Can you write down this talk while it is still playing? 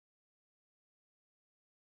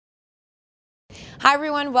Hi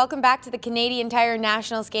everyone, welcome back to the Canadian Tire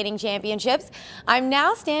National Skating Championships. I'm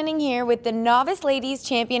now standing here with the Novice Ladies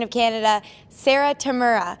Champion of Canada, Sarah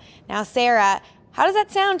Tamura. Now Sarah, how does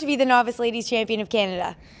that sound to be the Novice Ladies Champion of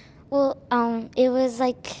Canada? Well, it was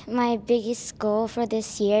like my biggest goal for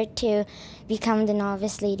this year to become the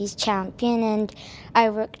Novice Ladies Champion, and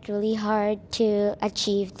I worked really hard to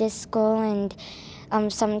achieve this goal,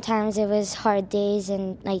 and sometimes it was hard days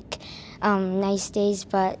and nice days,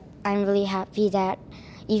 but I'm really happy that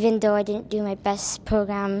even though I didn't do my best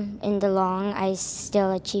program in the long, I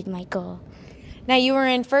still achieved my goal. Now you were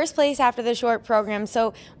in first place after the short program,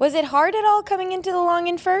 so was it hard at all coming into the long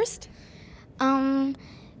in first?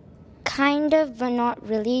 Kind of, but not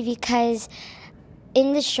really, because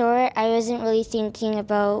in the short, I wasn't really thinking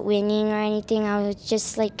about winning or anything. I was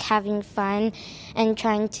just having fun and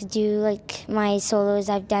trying to do my solos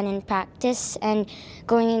I've done in practice. And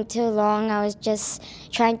going into long, I was just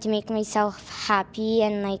trying to make myself happy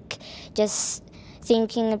and just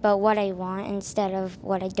thinking about what I want instead of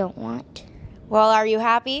what I don't want. Well, are you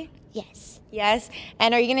happy? Yes. Yes.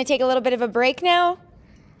 And are you going to take a little bit of a break now?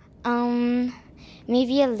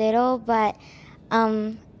 Maybe a little, but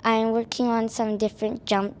I'm working on some different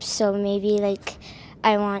jumps, so maybe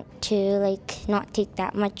I want to not take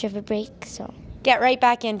that much of a break. So get right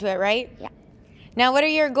back into it, right? Yeah. Now, what are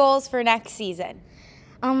your goals for next season?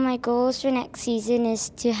 My goals for next season is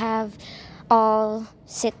to have all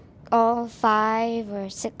 5 or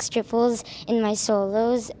 6 triples in my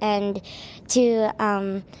solos, and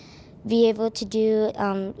to be able to do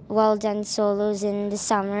well done solos in the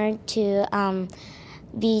summer, to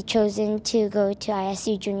be chosen to go to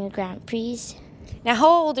ISU Junior Grand Prix. Now, how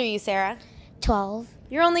old are you, Sarah? 12.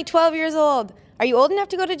 You're only 12 years old. Are you old enough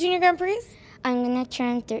to go to Junior Grand Prix? I'm going to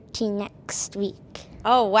turn 13 next week.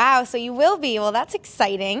 Oh, wow. So you will be. Well, that's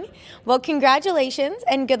exciting. Well, congratulations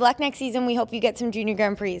and good luck next season. We hope you get some Junior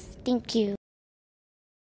Grand Prix. Thank you.